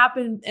going to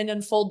happen and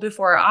unfold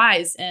before our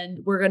eyes.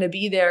 And we're going to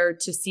be there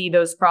to see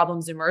those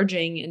problems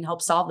emerging and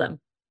help solve them.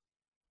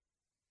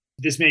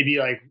 This may be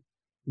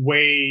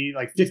way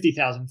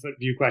 50,000 foot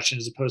view question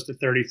as opposed to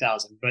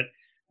 30,000, but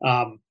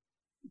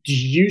do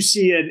you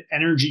see an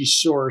energy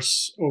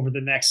source over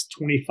the next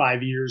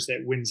 25 years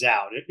that wins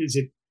out? Is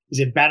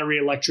it battery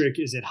electric?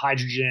 Is it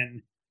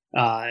hydrogen?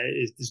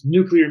 Does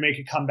nuclear make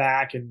a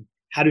comeback? And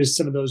how do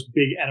some of those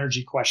big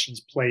energy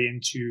questions play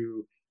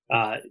into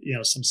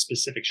some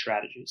specific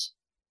strategies?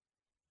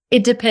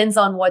 It depends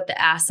on what the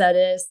asset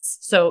is.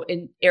 So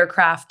in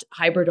aircraft,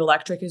 hybrid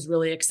electric is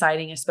really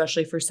exciting,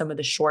 especially for some of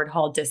the short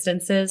haul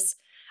distances.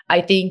 I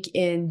think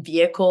in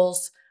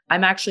vehicles,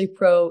 I'm actually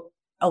pro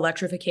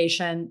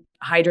electrification,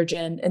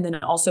 hydrogen, and then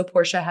also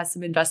Porsche has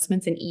some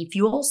investments in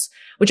e-fuels,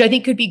 which I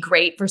think could be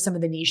great for some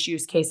of the niche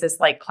use cases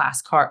like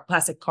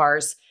classic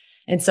cars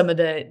and some of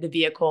the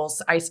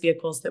vehicles, ICE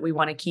vehicles that we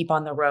want to keep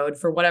on the road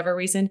for whatever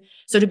reason.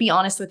 So to be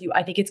honest with you,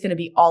 I think it's going to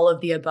be all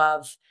of the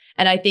above.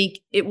 And I think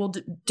it will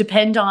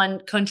depend on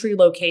country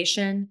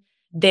location,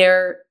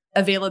 their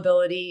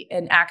availability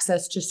and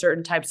access to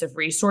certain types of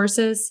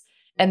resources,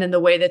 and then the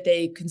way that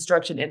they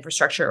construct an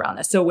infrastructure around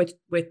this. So with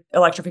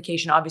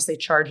electrification, obviously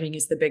charging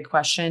is the big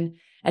question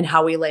and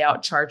how we lay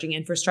out charging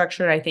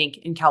infrastructure. I think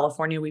in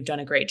California, we've done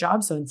a great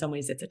job. So in some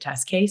ways it's a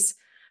test case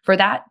for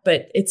that,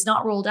 but it's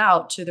not rolled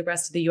out to the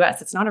rest of the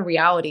US. It's not a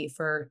reality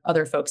for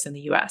other folks in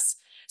the US.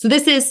 So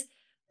this is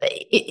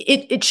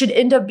it should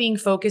end up being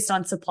focused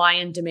on supply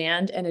and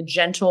demand and a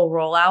gentle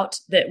rollout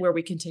where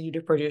we continue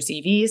to produce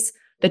EVs,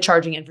 the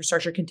charging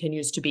infrastructure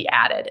continues to be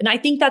added. And I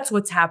think that's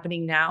what's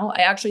happening now.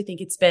 I actually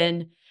think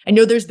I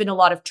know there's been a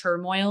lot of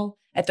turmoil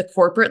at the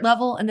corporate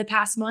level in the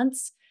past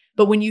months,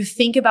 but when you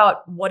think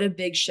about what a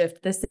big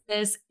shift this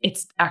is,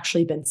 it's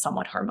actually been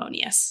somewhat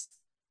harmonious.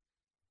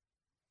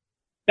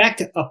 Back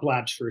to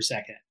UP.Labs for a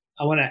second.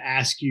 I want to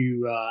ask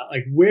you,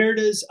 where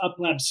does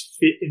UP.Labs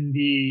fit in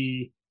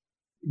the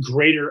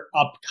greater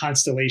Up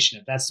constellation,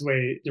 if that's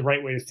the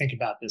right way to think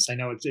about this? I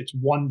know it's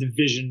one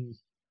division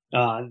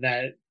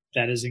that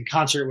is in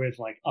concert with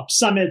like Up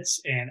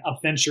Summits and Up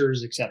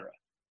Ventures, et cetera.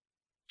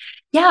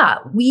 Yeah,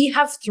 we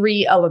have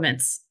three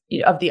elements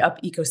of the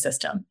Up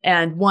ecosystem.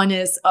 And one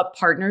is Up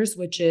Partners,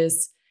 which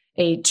is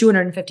a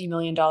 $250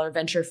 million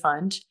venture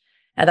fund.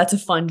 And that's a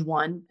fund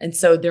one. And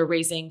so they're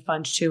raising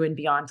fund 2 and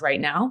beyond right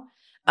now.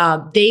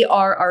 They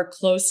are our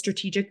close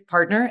strategic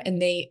partner,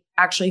 and they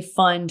actually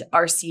fund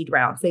our seed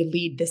rounds. They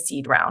lead the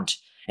seed round.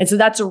 And so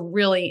that's a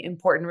really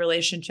important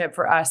relationship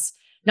for us,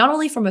 not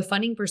only from a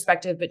funding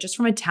perspective, but just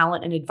from a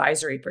talent and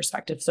advisory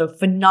perspective. So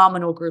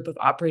phenomenal group of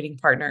operating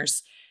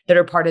partners that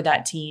are part of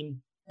that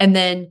team. And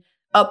then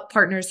Up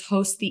Partners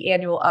hosts the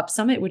annual Up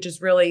Summit, which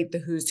is really the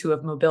who's who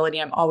of mobility.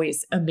 I'm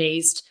always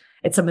amazed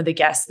at some of the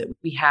guests that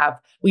we have.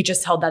 We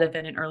just held that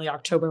event in early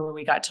October where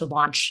we got to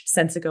launch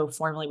Sensigo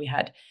formally. We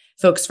had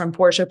folks from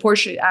Porsche.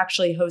 Porsche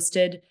actually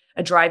hosted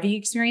a driving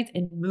experience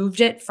and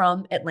moved it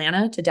from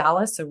Atlanta to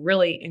Dallas. A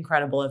really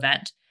incredible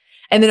event.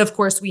 And then of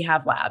course we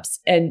have labs.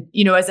 And,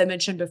 as I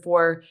mentioned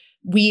before,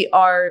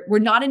 we're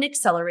not an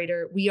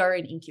accelerator, we are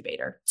an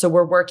incubator. So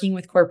we're working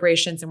with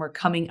corporations and we're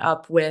coming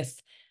up with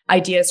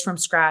ideas from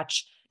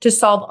scratch to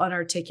solve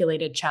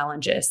unarticulated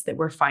challenges that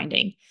we're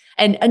finding.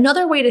 And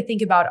another way to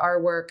think about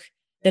our work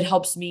that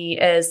helps me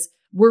is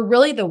we're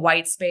really the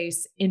white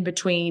space in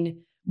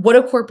between what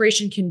a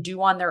corporation can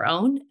do on their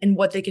own and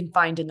what they can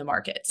find in the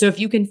market. So if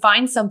you can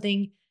find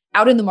something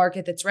out in the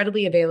market that's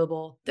readily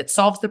available, that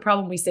solves the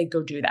problem, we say,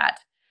 go do that.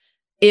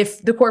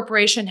 If the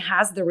corporation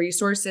has the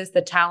resources,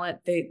 the talent,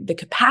 the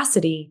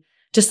capacity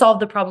to solve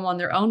the problem on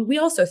their own, we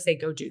also say,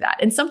 go do that.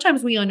 And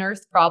sometimes we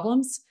unearth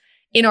problems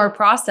in our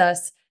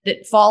process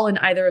that fall in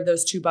either of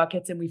those two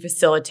buckets, and we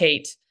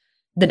facilitate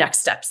the next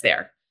steps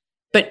there.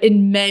 But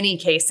in many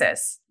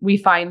cases, we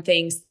find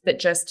things that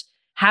just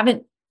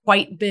haven't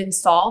quite been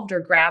solved or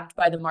grabbed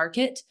by the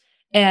market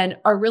and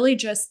are really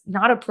just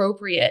not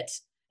appropriate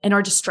and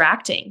are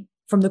distracting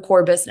from the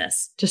core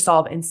business to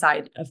solve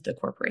inside of the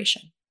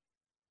corporation.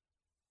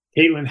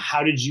 Katelyn,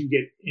 how did you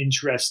get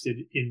interested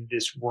in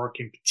this work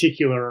in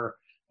particular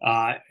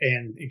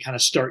and kind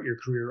of start your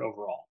career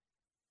overall?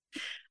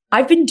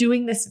 I've been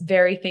doing this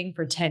very thing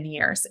for 10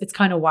 years. It's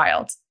kind of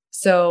wild.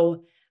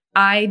 So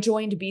I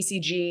joined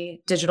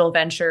BCG Digital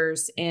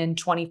Ventures in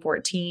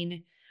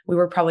 2014. We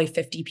were probably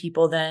 50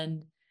 people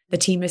then. The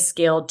team has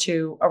scaled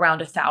to around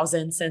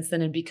 1,000 since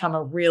then and become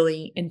a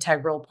really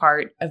integral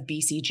part of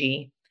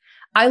BCG.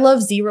 I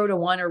love 0 to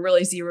 1 or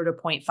really 0 to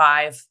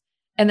 0.5.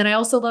 And then I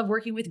also love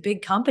working with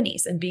big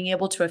companies and being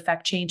able to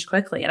affect change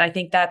quickly. And I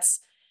think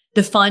that's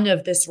the fun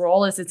of this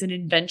role is it's an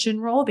invention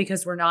role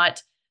because we're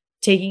not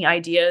taking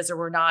ideas or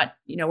we're not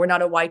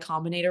a Y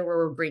Combinator where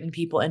we're bringing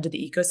people into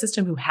the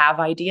ecosystem who have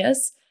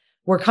ideas.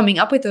 We're coming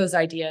up with those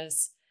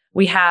ideas.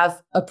 We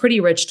have a pretty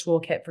rich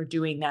toolkit for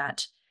doing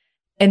that.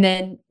 And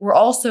then we're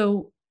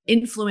also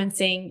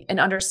influencing and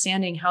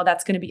understanding how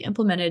that's going to be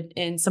implemented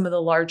in some of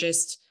the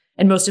largest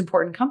and most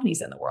important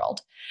companies in the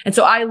world. And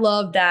so I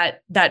love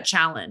that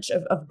challenge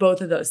of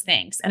both of those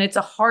things. And it's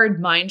a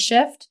hard mind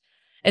shift.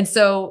 And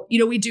so,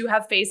 we do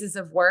have phases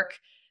of work.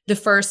 The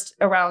first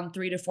around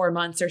 3 to 4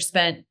 months are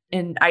spent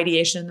in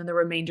ideation, and then the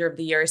remainder of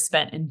the year is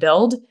spent in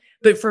build.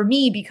 But for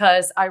me,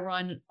 because I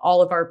run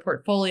all of our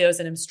portfolios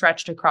and I'm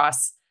stretched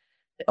across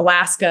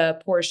Alaska,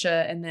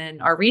 Porsche, and then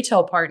our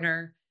retail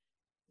partner,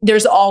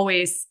 there's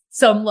always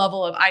some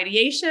level of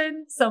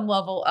ideation, some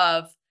level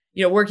of,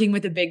 working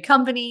with a big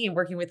company and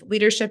working with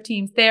leadership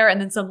teams there,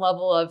 and then some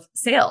level of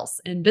sales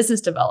and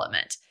business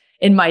development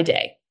in my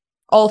day.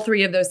 All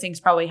three of those things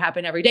probably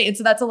happen every day. And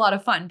so that's a lot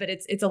of fun, but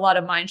it's a lot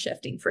of mind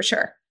shifting for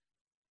sure.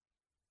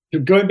 So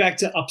going back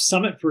to Up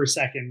Summit for a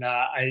second,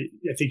 I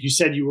think you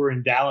said you were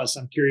in Dallas.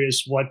 I'm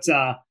curious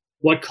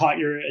what caught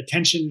your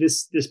attention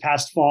this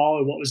past fall,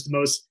 and what was the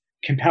most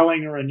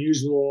compelling or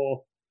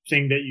unusual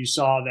thing that you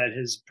saw that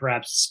has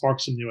perhaps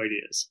sparked some new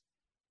ideas?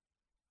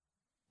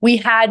 We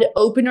had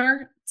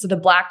Opener, so the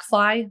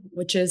Blackfly,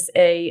 which is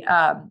a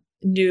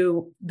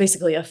new,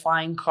 basically a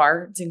flying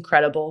car. It's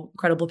incredible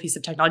piece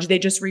of technology. They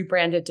just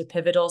rebranded to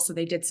Pivotal, so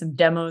they did some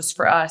demos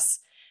for us.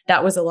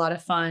 That was a lot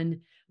of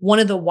fun. One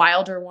of the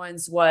wilder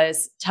ones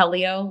was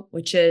Telio,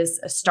 which is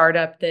a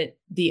startup that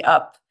the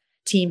Up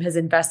team has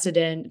invested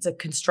in. It's a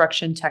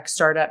construction tech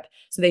startup.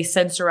 So they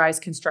sensorize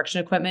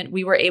construction equipment.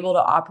 We were able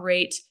to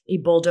operate a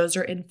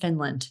bulldozer in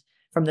Finland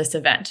from this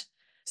event.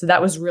 So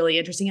that was really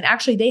interesting. And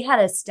actually, they had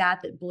a stat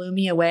that blew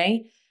me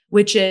away,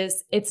 which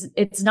is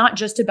it's not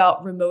just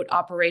about remote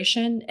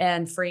operation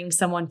and freeing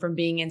someone from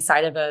being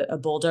inside of a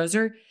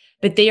bulldozer.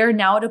 But they are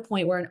now at a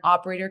point where an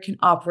operator can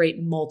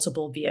operate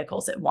multiple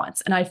vehicles at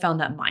once. And I found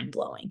that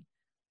mind-blowing.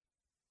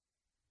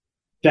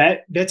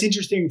 That's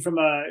interesting from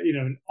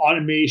an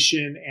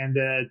automation and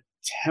a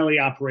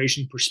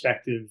teleoperation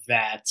perspective,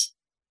 that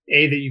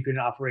you can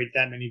operate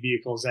that many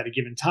vehicles at a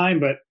given time,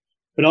 but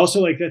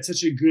also like that's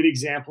such a good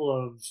example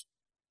of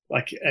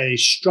like a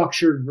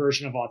structured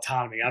version of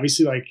autonomy.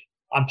 Obviously, like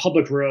on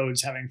public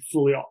roads, having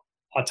fully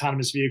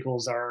autonomous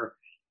vehicles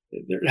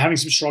they're having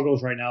some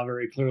struggles right now,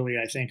 very clearly,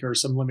 I think, or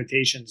some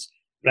limitations.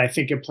 But I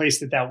think a place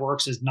that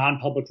works is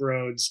non-public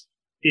roads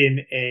in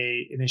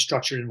a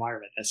structured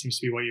environment. That seems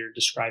to be what you're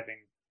describing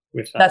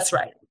with that.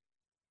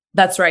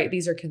 That's right.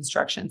 These are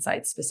construction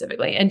sites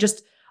specifically. And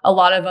just a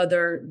lot of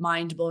other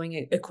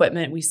mind-blowing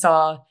equipment. We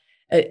saw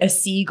a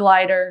sea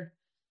glider.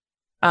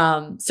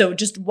 So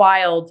just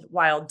wild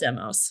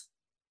demos.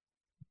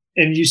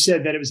 And you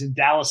said that it was in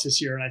Dallas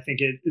this year. And I think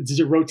does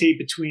it rotate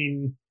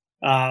between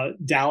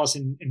Dallas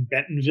and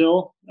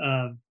Bentonville?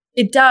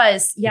 It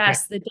does.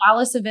 Yes. Okay. The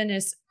Dallas event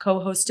is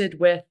co-hosted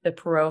with the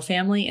Perot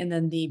family. And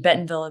then the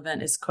Bentonville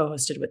event is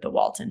co-hosted with the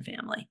Walton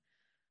family.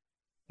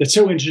 It's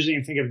so interesting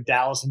to think of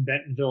Dallas and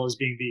Bentonville as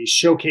being the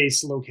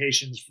showcase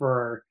locations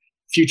for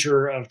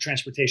future of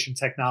transportation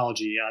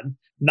technology.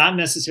 Not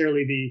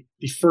necessarily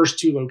the first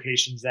two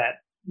locations that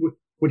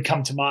would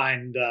come to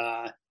mind.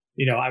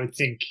 I would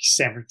think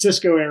San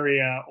Francisco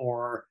area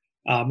or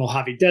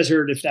Mojave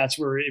Desert, if that's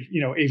where,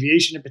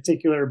 aviation in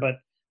particular. But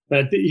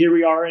here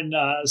we are in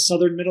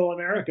southern middle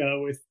America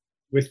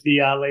with the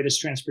latest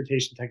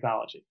transportation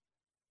technology.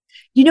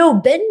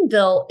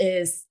 Bentonville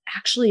is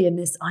actually in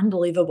this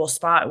unbelievable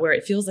spot where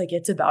it feels like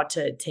it's about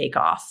to take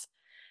off.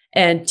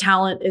 And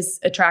talent is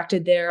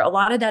attracted there. A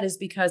lot of that is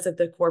because of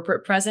the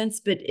corporate presence,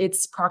 but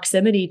its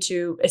proximity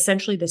to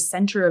essentially the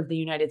center of the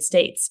United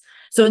States.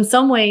 So in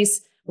some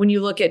ways, when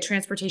you look at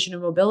transportation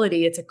and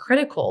mobility, it's a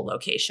critical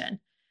location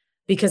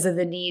because of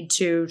the need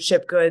to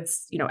ship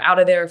goods, out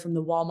of there from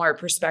the Walmart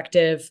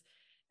perspective.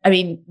 I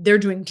mean, they're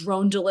doing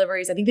drone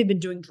deliveries. I think they've been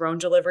doing drone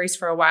deliveries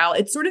for a while.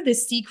 It's sort of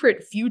this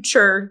secret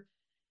future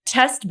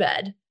test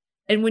bed.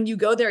 And when you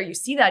go there, you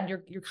see that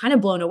and you're kind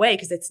of blown away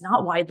because it's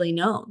not widely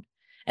known.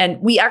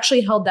 And we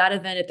actually held that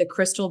event at the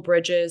Crystal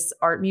Bridges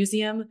Art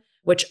Museum,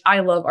 which I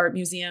love art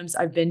museums.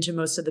 I've been to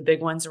most of the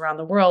big ones around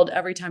the world.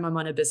 Every time I'm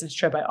on a business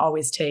trip, I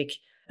always take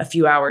a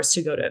few hours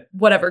to go to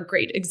whatever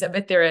great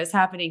exhibit there is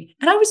happening.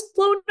 And I was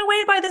blown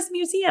away by this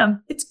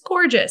museum. It's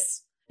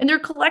gorgeous. And their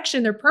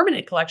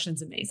permanent collection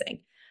is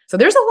amazing. So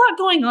there's a lot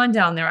going on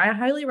down there. I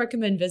highly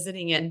recommend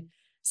visiting and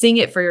seeing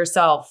it for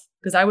yourself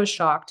because I was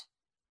shocked.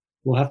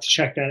 We'll have to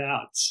check that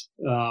out.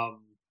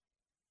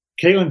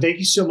 Katelyn, thank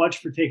you so much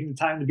for taking the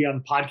time to be on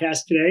the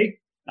podcast today.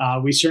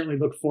 We certainly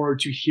look forward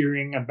to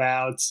hearing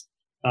about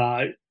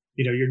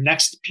your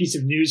next piece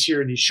of news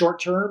here in the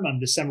short term on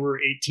December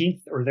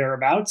 18th or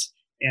thereabouts,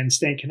 and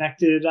staying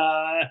connected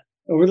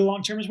over the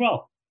long term as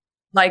well.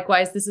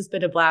 Likewise, this has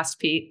been a blast,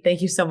 Pete.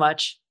 Thank you so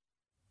much.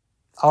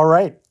 All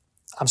right.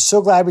 I'm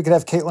so glad we could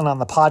have Katelyn on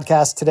the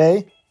podcast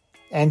today.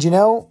 And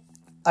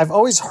I've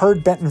always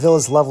heard Bentonville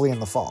is lovely in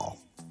the fall.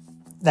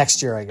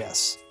 Next year, I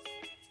guess.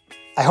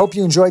 I hope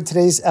you enjoyed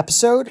today's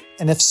episode.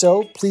 And if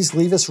so, please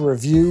leave us a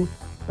review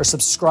or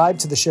subscribe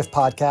to the Shift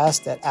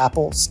Podcast at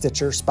Apple,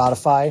 Stitcher,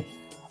 Spotify,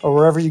 or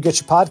wherever you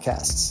get your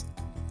podcasts.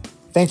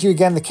 Thank you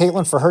again to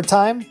Katelyn for her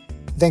time.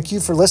 Thank you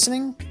for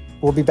listening.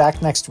 We'll be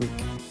back next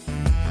week.